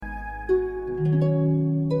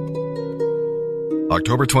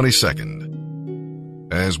October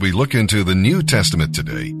 22nd. As we look into the New Testament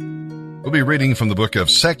today, we'll be reading from the book of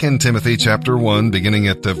 2 Timothy chapter 1, beginning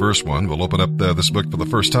at verse 1. We'll open up this book for the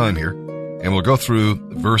first time here, and we'll go through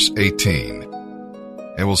verse 18.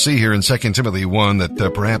 And we'll see here in 2 Timothy 1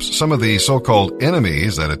 that perhaps some of the so-called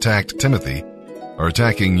enemies that attacked Timothy are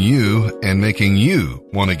attacking you and making you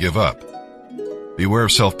want to give up. Beware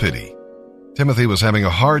of self-pity. Timothy was having a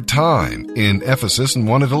hard time in Ephesus and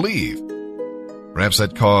wanted to leave. Perhaps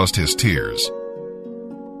that caused his tears.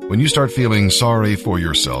 When you start feeling sorry for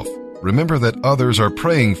yourself, remember that others are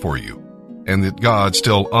praying for you and that God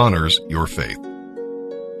still honors your faith.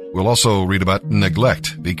 We'll also read about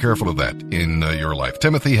neglect. Be careful of that in your life.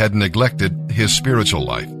 Timothy had neglected his spiritual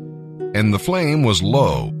life, and the flame was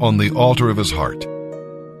low on the altar of his heart.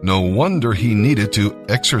 No wonder he needed to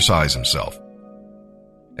exercise himself.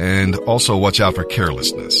 And also watch out for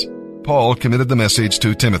carelessness. Paul committed the message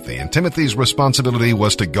to Timothy, and Timothy's responsibility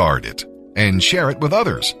was to guard it and share it with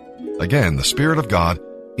others. Again, the Spirit of God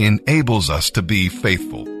enables us to be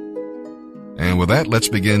faithful. And with that, let's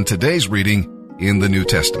begin today's reading in the New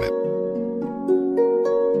Testament.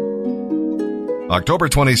 October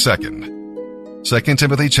 22nd, 2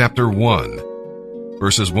 Timothy chapter 1,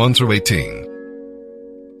 verses 1 through 18.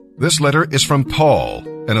 This letter is from Paul,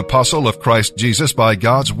 an apostle of Christ Jesus by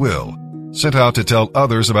God's will, sent out to tell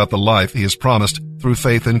others about the life he has promised through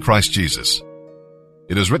faith in Christ Jesus.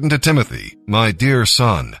 It is written to Timothy, my dear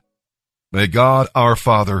son. May God our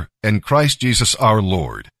Father and Christ Jesus our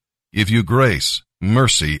Lord give you grace,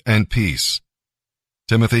 mercy, and peace.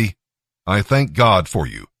 Timothy, I thank God for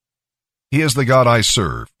you. He is the God I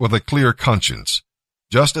serve with a clear conscience,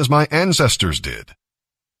 just as my ancestors did.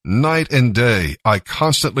 Night and day I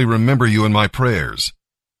constantly remember you in my prayers.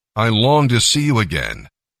 I long to see you again,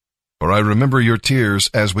 for I remember your tears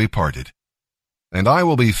as we parted, and I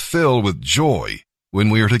will be filled with joy when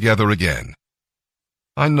we are together again.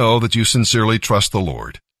 I know that you sincerely trust the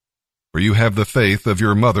Lord, for you have the faith of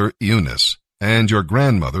your mother Eunice and your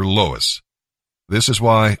grandmother Lois. This is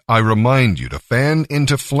why I remind you to fan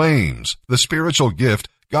into flames the spiritual gift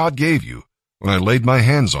God gave you when I laid my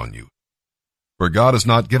hands on you. For God has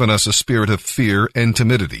not given us a spirit of fear and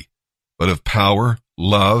timidity, but of power,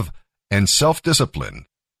 love, and self-discipline.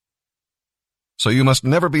 So you must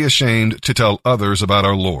never be ashamed to tell others about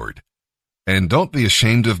our Lord. And don't be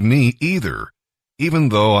ashamed of me either, even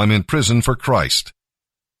though I'm in prison for Christ.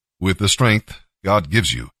 With the strength God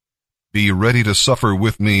gives you, be ready to suffer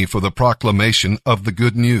with me for the proclamation of the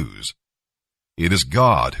good news. It is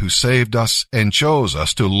God who saved us and chose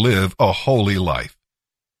us to live a holy life.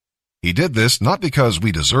 He did this not because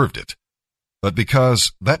we deserved it, but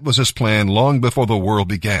because that was his plan long before the world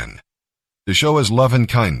began, to show his love and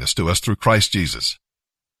kindness to us through Christ Jesus.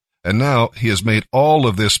 And now he has made all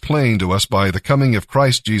of this plain to us by the coming of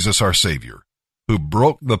Christ Jesus our Savior, who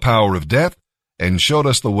broke the power of death and showed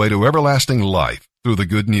us the way to everlasting life through the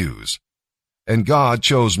good news. And God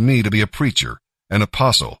chose me to be a preacher, an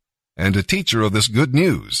apostle, and a teacher of this good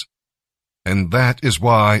news. And that is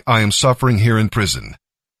why I am suffering here in prison.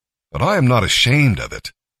 But I am not ashamed of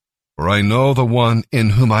it, for I know the one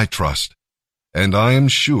in whom I trust, and I am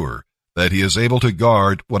sure that he is able to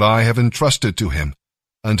guard what I have entrusted to him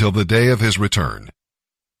until the day of his return.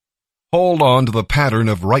 Hold on to the pattern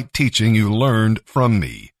of right teaching you learned from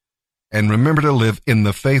me, and remember to live in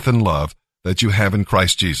the faith and love that you have in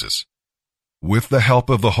Christ Jesus. With the help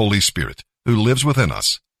of the Holy Spirit, who lives within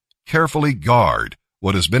us, carefully guard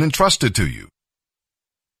what has been entrusted to you.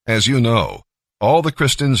 As you know, all the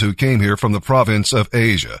Christians who came here from the province of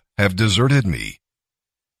Asia have deserted me.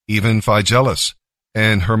 Even Phygellus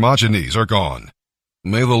and Hermogenes are gone.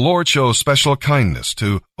 May the Lord show special kindness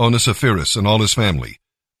to Onesiphorus and all his family,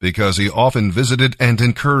 because he often visited and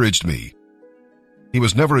encouraged me. He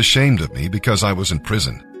was never ashamed of me because I was in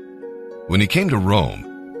prison. When he came to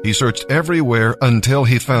Rome, he searched everywhere until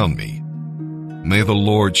he found me. May the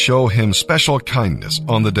Lord show him special kindness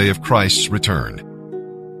on the day of Christ's return.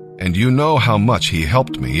 And you know how much he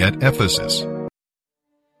helped me at Ephesus.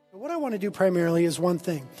 What I want to do primarily is one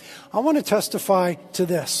thing. I want to testify to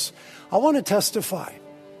this. I want to testify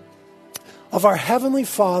of our Heavenly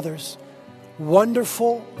Father's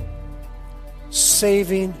wonderful,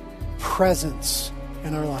 saving presence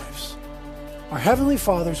in our lives. Our Heavenly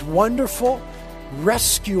Father's wonderful,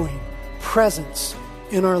 rescuing presence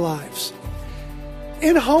in our lives.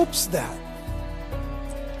 In hopes that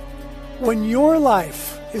when your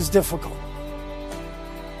life is difficult,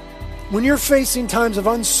 when you're facing times of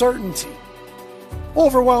uncertainty,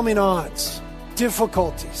 overwhelming odds,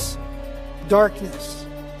 difficulties, darkness,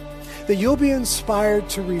 that you'll be inspired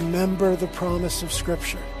to remember the promise of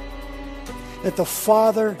Scripture, that the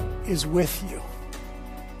Father is with you.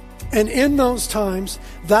 And in those times,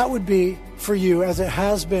 that would be for you, as it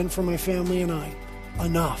has been for my family and I,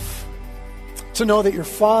 enough. To know that your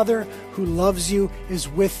Father who loves you is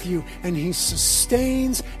with you, and He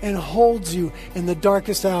sustains and holds you in the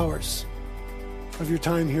darkest hours of your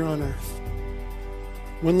time here on earth.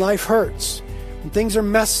 When life hurts, when things are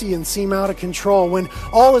messy and seem out of control, when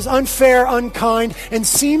all is unfair, unkind, and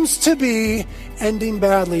seems to be ending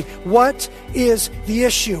badly, what is the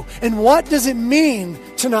issue? And what does it mean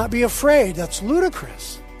to not be afraid? That's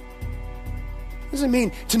ludicrous. What does it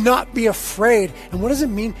mean to not be afraid? And what does it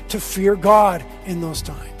mean to fear God in those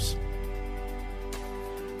times?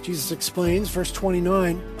 Jesus explains, verse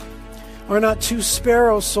 29, "Are not 2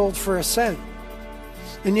 sparrows sold for a cent?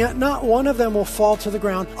 And yet not one of them will fall to the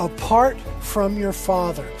ground apart from your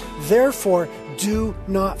Father. Therefore, do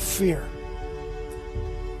not fear."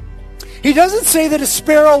 He doesn't say that a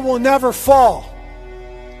sparrow will never fall.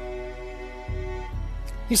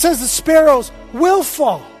 He says the sparrows will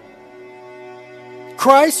fall.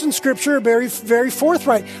 Christ and Scripture are very, very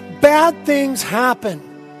forthright. Bad things happen,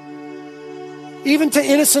 even to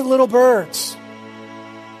innocent little birds.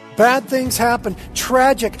 Bad things happen.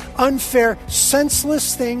 Tragic, unfair,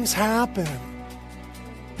 senseless things happen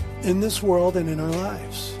in this world and in our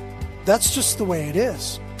lives. That's just the way it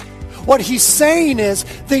is. What he's saying is,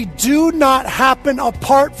 they do not happen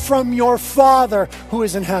apart from your Father who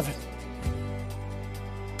is in heaven.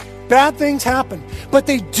 Bad things happen, but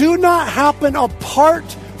they do not happen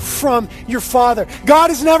apart from your Father.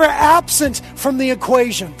 God is never absent from the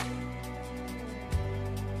equation.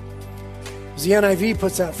 As the NIV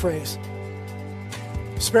puts that phrase,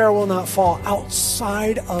 sparrow will not fall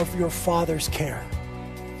outside of your Father's care.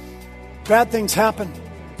 Bad things happen,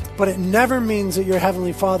 but it never means that your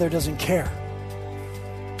Heavenly Father doesn't care.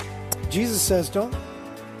 Jesus says, don't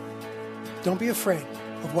be afraid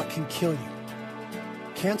of what can kill you.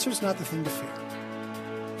 Cancer's not the thing to fear.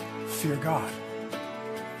 Fear God.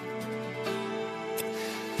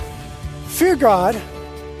 Fear God,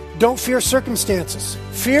 don't fear circumstances.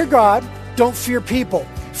 Fear God, don't fear people.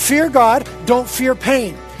 Fear God, don't fear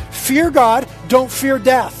pain. Fear God, don't fear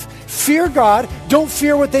death. Fear God, don't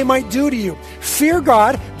fear what they might do to you. Fear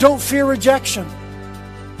God, don't fear rejection.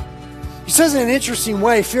 He says in an interesting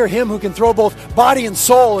way, fear Him who can throw both body and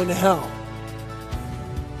soul into hell.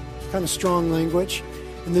 Kind of strong language.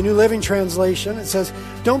 In the New Living Translation, it says,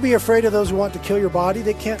 don't be afraid of those who want to kill your body.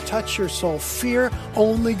 They can't touch your soul. Fear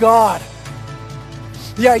only God.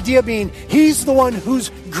 The idea being, He's the one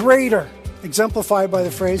who's greater, exemplified by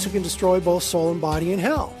the phrase, who can destroy both soul and body in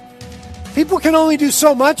hell. People can only do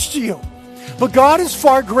so much to you, but God is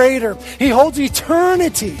far greater. He holds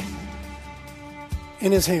eternity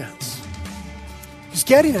in His hands. He's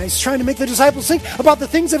getting at, He's trying to make the disciples think about the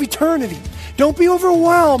things of eternity. Don't be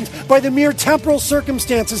overwhelmed by the mere temporal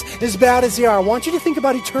circumstances, as bad as they are. I want you to think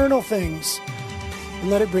about eternal things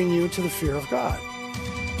and let it bring you to the fear of God.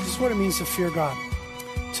 This is what it means to fear God.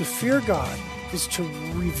 To fear God is to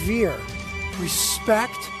revere,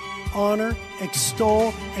 respect, honor,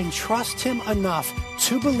 extol, and trust Him enough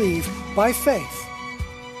to believe by faith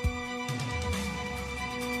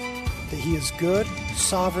that He is good,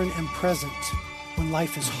 sovereign, and present when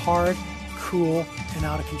life is hard, cruel, and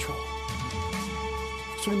out of control.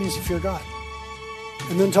 That's what it means to fear God.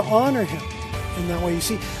 And then to honor Him in that way. You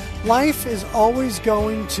see, life is always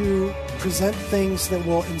going to present things that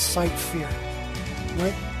will incite fear.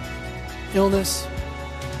 Right? Illness,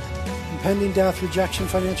 impending death, rejection,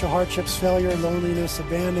 financial hardships, failure, loneliness,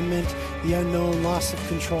 abandonment, the unknown, loss of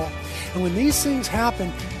control. And when these things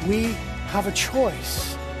happen, we have a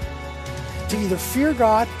choice to either fear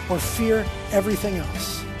God or fear everything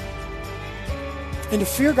else. And to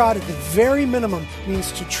fear God at the very minimum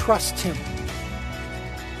means to trust Him.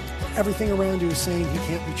 Everything around you is saying He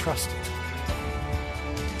can't be trusted.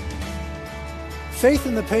 Faith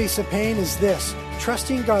in the face of pain is this: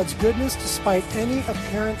 trusting God's goodness despite any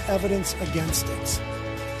apparent evidence against it.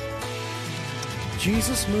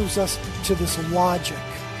 Jesus moves us to this logic.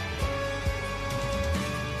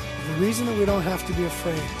 The reason that we don't have to be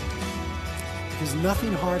afraid is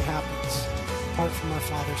nothing hard happens apart from our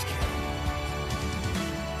Father's care.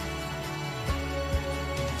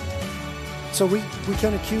 So we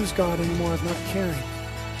can't accuse God anymore of not caring.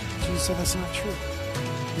 Jesus said that's not true.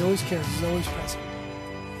 He always cares. He's always present.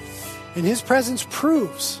 And His presence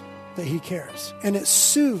proves that He cares, and it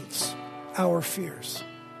soothes our fears.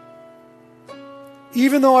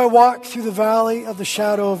 Even though I walk through the valley of the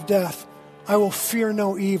shadow of death, I will fear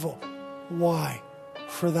no evil. Why?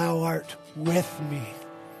 For Thou art with me.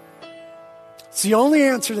 It's the only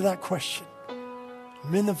answer to that question.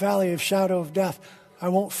 I'm in the valley of shadow of death. I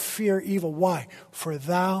won't fear evil. Why? For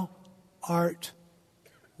thou art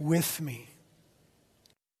with me.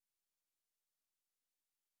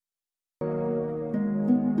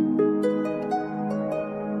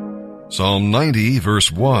 Psalm 90, verse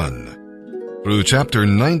 1, through chapter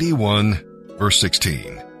 91, verse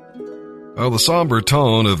 16. Well, the somber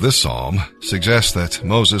tone of this psalm suggests that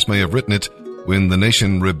Moses may have written it when the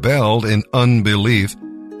nation rebelled in unbelief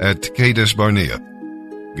at Kadesh Barnea.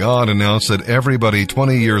 God announced that everybody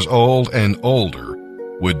 20 years old and older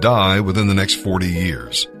would die within the next 40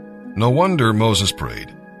 years. No wonder Moses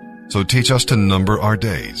prayed, "So teach us to number our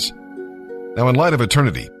days." Now, in light of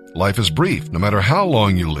eternity, life is brief, no matter how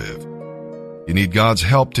long you live. You need God's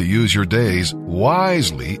help to use your days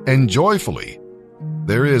wisely and joyfully.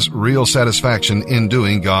 There is real satisfaction in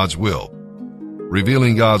doing God's will,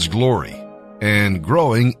 revealing God's glory, and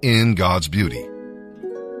growing in God's beauty.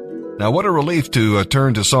 Now, what a relief to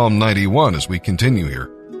turn to Psalm 91 as we continue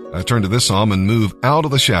here. I turn to this psalm and move out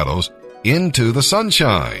of the shadows into the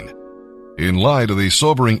sunshine. In light of the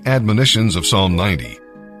sobering admonitions of Psalm 90,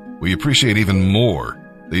 we appreciate even more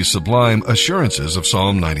the sublime assurances of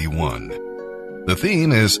Psalm 91. The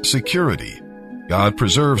theme is security. God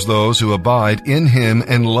preserves those who abide in Him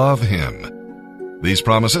and love Him. These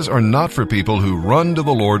promises are not for people who run to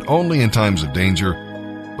the Lord only in times of danger,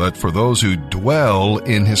 but for those who dwell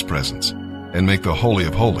in His presence and make the Holy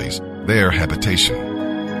of Holies their habitation.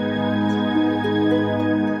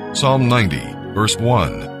 Psalm 90, verse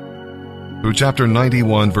 1, through chapter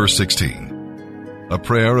 91, verse 16. A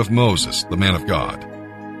prayer of Moses, the man of God.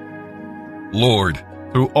 Lord,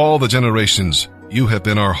 through all the generations, you have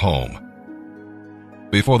been our home.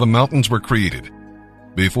 Before the mountains were created,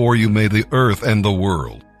 before you made the earth and the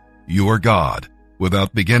world, you are God,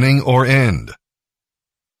 without beginning or end.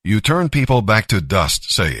 You turn people back to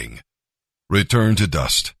dust, saying, "Return to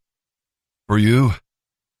dust." For you,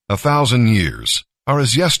 1,000 years are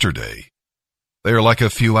as yesterday. They are like a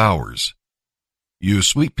few hours. You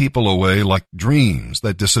sweep people away like dreams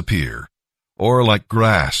that disappear, or like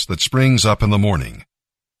grass that springs up in the morning.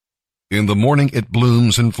 In the morning it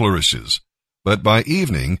blooms and flourishes, but by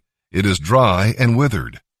evening it is dry and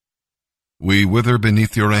withered. We wither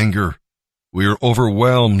beneath your anger. We are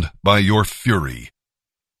overwhelmed by your fury.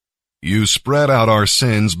 You spread out our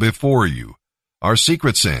sins before you, our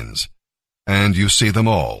secret sins, and you see them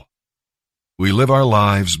all. We live our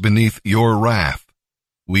lives beneath your wrath.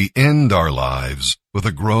 We end our lives with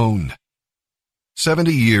a groan.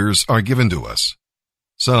 70 years are given to us.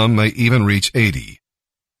 Some may even reach 80.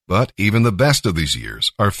 But even the best of these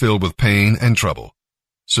years are filled with pain and trouble.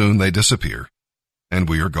 Soon they disappear, and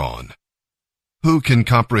we are gone. Who can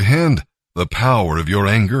comprehend the power of your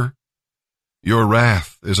anger? Your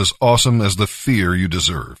wrath is as awesome as the fear you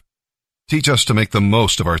deserve. Teach us to make the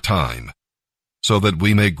most of our time, so that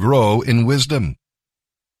we may grow in wisdom.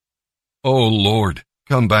 O Lord,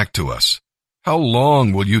 come back to us. How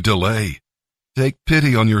long will you delay? Take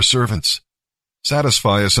pity on your servants.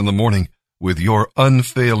 Satisfy us in the morning with your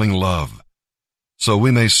unfailing love, so we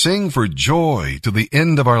may sing for joy to the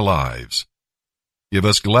end of our lives. Give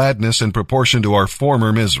us gladness in proportion to our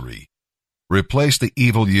former misery. Replace the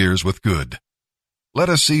evil years with good. Let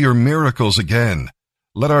us see your miracles again.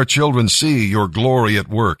 Let our children see your glory at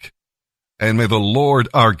work. And may the Lord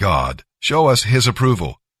our God show us His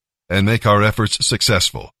approval and make our efforts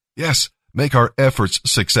successful. Yes, make our efforts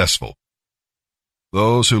successful.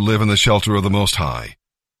 Those who live in the shelter of the Most High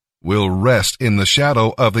will rest in the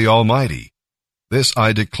shadow of the Almighty. This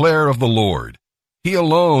I declare of the Lord. He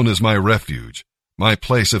alone is my refuge, my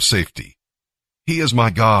place of safety. He is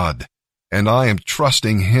my God, and I am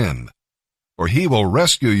trusting Him. For He will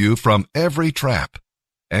rescue you from every trap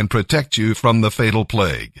and protect you from the fatal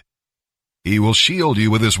plague. He will shield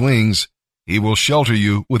you with His wings. He will shelter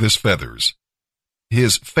you with His feathers.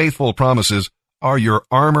 His faithful promises are your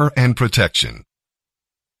armor and protection.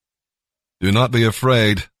 Do not be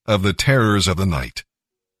afraid of the terrors of the night,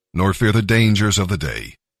 nor fear the dangers of the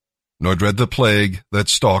day, nor dread the plague that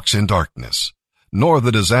stalks in darkness, nor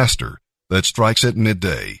the disaster that strikes at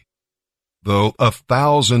midday. Though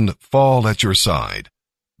 1,000 fall at your side,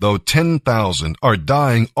 though 10,000 are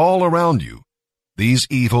dying all around you, these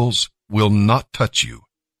evils will not touch you.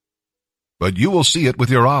 But you will see it with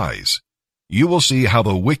your eyes. You will see how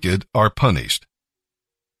the wicked are punished.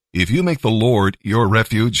 If you make the Lord your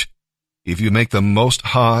refuge, if you make the Most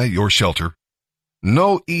High your shelter,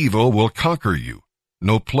 no evil will conquer you,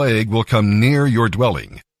 no plague will come near your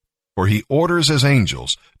dwelling, for He orders His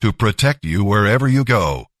angels to protect you wherever you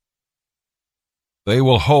go. They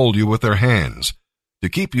will hold you with their hands, to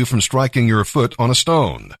keep you from striking your foot on a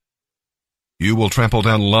stone. You will trample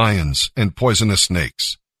down lions and poisonous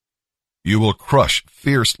snakes. You will crush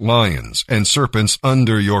fierce lions and serpents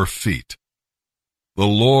under your feet. The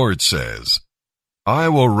Lord says, I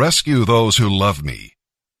will rescue those who love me.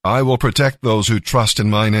 I will protect those who trust in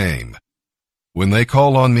my name. When they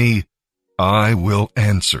call on me, I will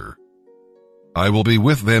answer. I will be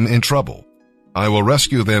with them in trouble. I will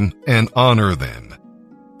rescue them and honor them.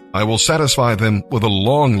 I will satisfy them with a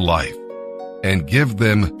long life and give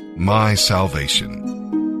them my salvation.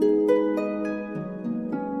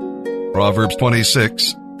 Proverbs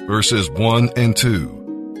 26, verses 1 and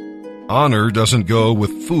 2. Honor doesn't go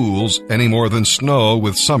with fools any more than snow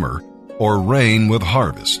with summer or rain with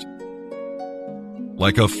harvest.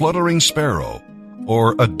 Like a fluttering sparrow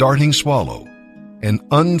or a darting swallow, an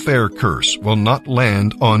unfair curse will not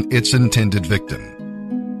land on its intended victim.